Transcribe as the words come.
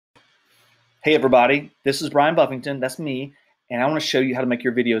Hey everybody, this is Brian Buffington, that's me, and I want to show you how to make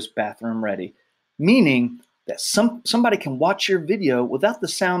your videos bathroom ready. Meaning that somebody can watch your video without the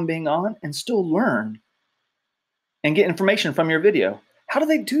sound being on and still learn and get information from your video. How do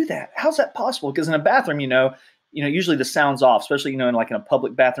they do that? How's that possible? Because in a bathroom, usually the sound's off, especially in a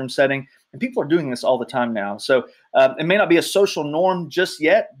public bathroom setting, and people are doing this all the time now. So it may not be a social norm just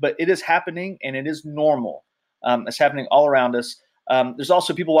yet, but it is happening and it is normal. It's happening all around us. There's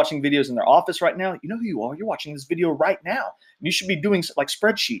also people watching videos in their office right now. You know who you are. You're watching this video right now. And you should be doing like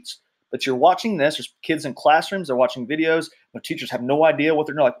spreadsheets. But you're watching this. There's kids in classrooms. They're watching videos. The teachers have no idea what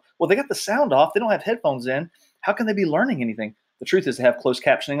they're doing. Like, well, they got the sound off. They don't have headphones in. How can they be learning anything? The truth is they have closed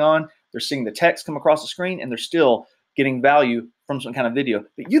captioning on. They're seeing the text come across the screen, and they're still getting value from some kind of video.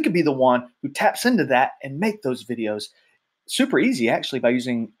 But you could be the one who taps into that and make those videos. Super easy, actually, by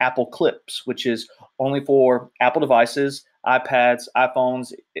using Apple Clips, which is only for Apple devices, iPads,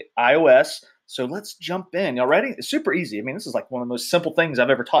 iPhones, iOS. So let's jump in. Y'all ready? It's super easy. I mean, this is like one of the most simple things I've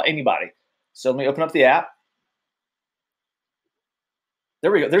ever taught anybody. So let me open up the app.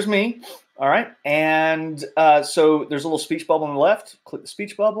 There we go. There's me. All right. And so there's a little speech bubble on the left. Click the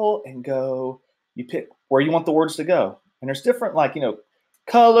speech bubble and go. You pick where you want the words to go. And there's different,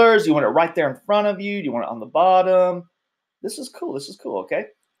 colors. You want it right there in front of you. You want it on the bottom. This is cool. This is cool. Okay.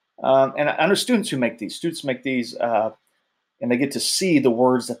 And I know students who make these. Students make these, and they get to see the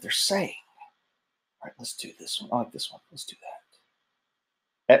words that they're saying. All right, let's do this one. I like this one. Let's do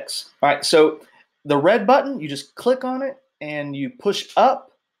that. X. All right, so the red button, you just click on it and you push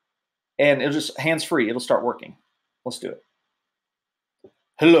up, and it'll just hands-free. It'll start working. Let's do it.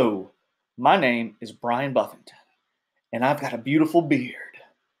 Hello, my name is Brian Buffington, and I've got a beautiful beard.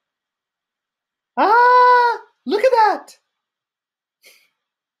 Ah, look at that.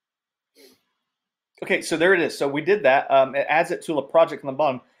 Okay, so there it is. So we did that. It adds it to a project on the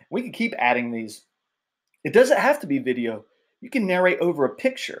bottom. We can keep adding these. It doesn't have to be video. You can narrate over a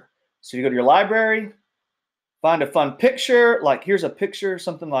picture. So you go to your library, find a fun picture. Like here's a picture,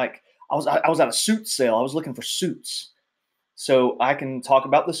 something like I was at a suit sale. I was looking for suits. So I can talk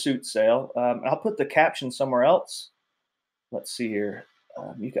about the suit sale. I'll put the caption somewhere else. Let's see here.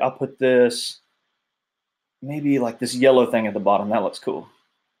 I'll put this, maybe like this yellow thing at the bottom. That looks cool.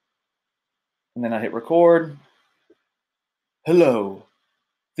 And then I hit record. Hello,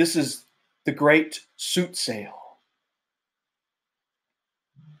 this is the great suit sale.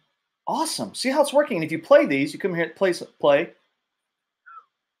 Awesome. See how it's working? And if you play these, you come here and play.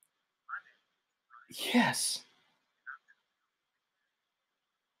 Yes.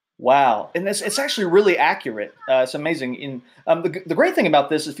 Wow. And it's actually really accurate. It's amazing. The great thing about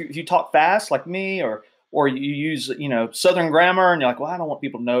this is if you talk fast like me, or you use Southern grammar, and you're like, well, I don't want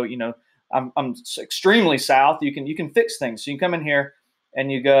people to know, I'm extremely South. You can fix things. So you come in here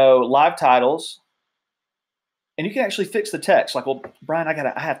and you go live titles, and you can actually fix the text. Like, well, Brian, I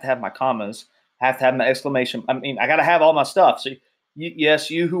have to have my commas. I have to have my exclamation. I mean, I got to have all my stuff. So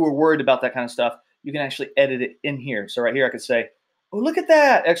you who were worried about that kind of stuff, you can actually edit it in here. So right here, I could say, oh, look at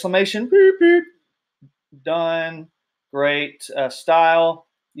that exclamation. Beep, beep. Done. Great style.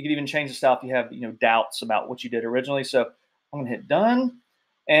 You can even change the style if you have doubts about what you did originally. So I'm gonna hit done.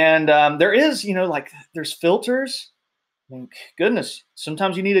 And there is, there's filters. I mean, goodness,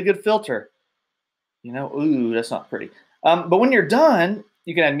 sometimes you need a good filter. Ooh, that's not pretty. But when you're done,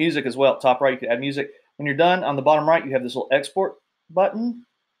 you can add music as well. Top right, you can add music. When you're done, on the bottom right, you have this little export button.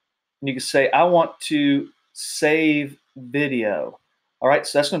 And you can say, I want to save video. All right,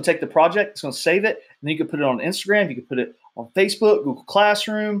 so that's going to take the project. It's going to save it. And then you can put it on Instagram. You can put it on Facebook, Google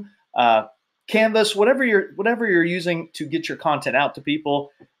Classroom, Canvas, whatever you're using to get your content out to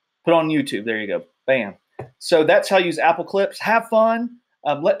people. Put on YouTube. There you go. Bam. So that's how you use Apple Clips. Have fun.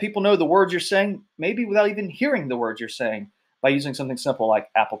 Let people know the words you're saying, maybe without even hearing the words you're saying, by using something simple like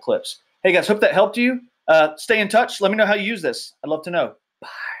Apple Clips. Hey guys, hope that helped you. Stay in touch. Let me know how you use this. I'd love to know.